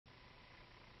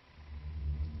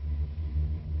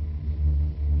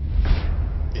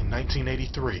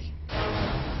1983.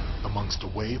 Amongst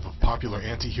a wave of popular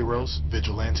anti-heroes,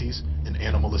 vigilantes, and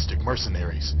animalistic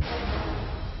mercenaries,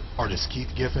 artist Keith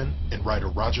Giffen and writer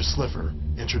Roger Slifer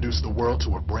introduced the world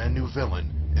to a brand new villain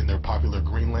in their popular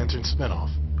Green Lantern spin-off,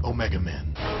 Omega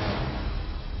Men.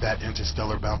 That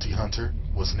interstellar bounty hunter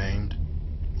was named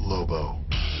Lobo.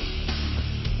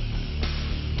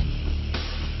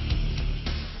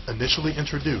 Initially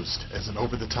introduced as an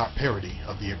over-the-top parody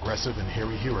of the aggressive and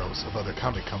hairy heroes of other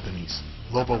comic companies,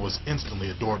 Lobo was instantly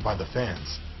adored by the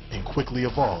fans and quickly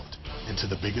evolved into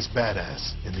the biggest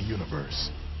badass in the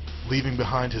universe. Leaving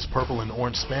behind his purple and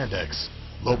orange spandex,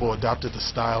 Lobo adopted the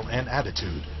style and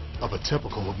attitude of a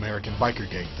typical American biker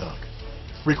gang thug,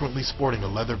 frequently sporting a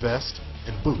leather vest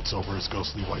and boots over his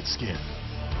ghostly white skin.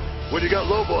 When you got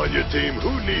Lobo on your team,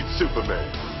 who needs Superman?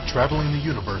 Traveling the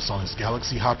universe on his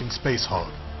galaxy-hopping space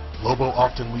hog, Lobo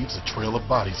often leaves a trail of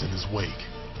bodies in his wake.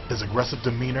 His aggressive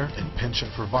demeanor and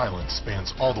penchant for violence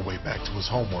spans all the way back to his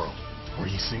homeworld, where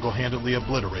he single-handedly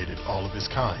obliterated all of his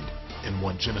kind in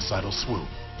one genocidal swoop.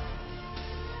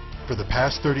 For the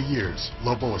past 30 years,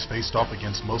 Lobo has faced off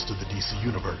against most of the DC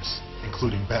universe,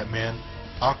 including Batman,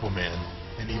 Aquaman,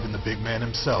 and even the big man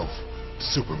himself,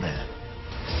 Superman.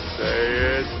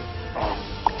 Say it.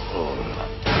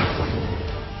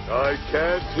 I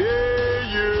can't hear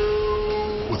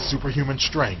you. With superhuman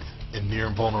strength and near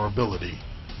invulnerability,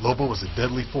 Lobo was a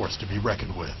deadly force to be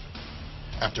reckoned with.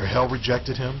 After hell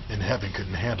rejected him and heaven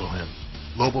couldn't handle him,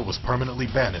 Lobo was permanently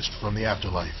banished from the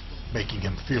afterlife, making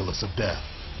him fearless of death.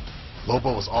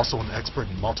 Lobo was also an expert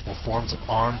in multiple forms of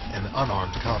armed and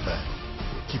unarmed combat,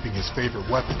 keeping his favorite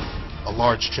weapon, a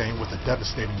large chain with a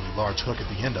devastatingly large hook at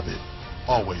the end of it,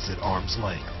 always at arm's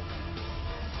length.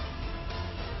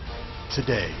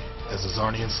 Today, as a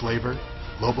Zarnian slaver,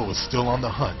 Lobo is still on the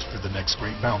hunt for the next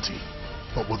great bounty.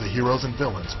 But will the heroes and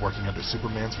villains working under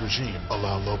Superman's regime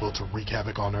allow Lobo to wreak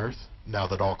havoc on Earth, now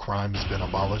that all crime has been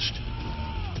abolished?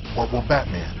 What will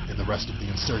Batman and the rest of the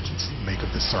insurgency make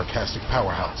of this sarcastic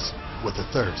powerhouse with a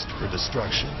thirst for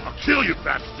destruction? I'll kill you,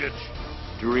 fat stitch.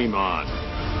 Dream on.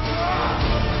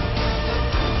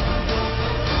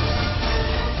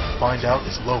 Find out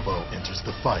as Lobo enters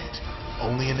the fight.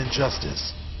 Only in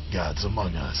injustice, Gods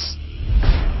Among Us.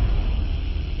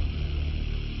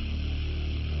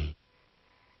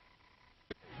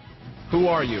 Who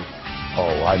are you?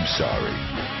 Oh, I'm sorry.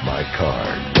 My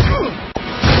card.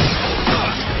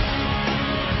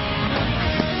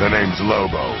 The name's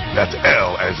Lobo. That's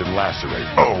L as in lacerate,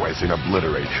 O as in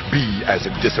obliterate, B as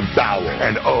in disembowel,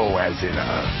 and O as in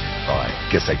oh, I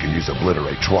guess I can use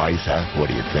obliterate twice, huh? What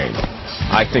do you think?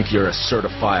 I think you're a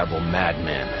certifiable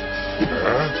madman.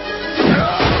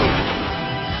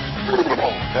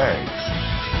 Thanks.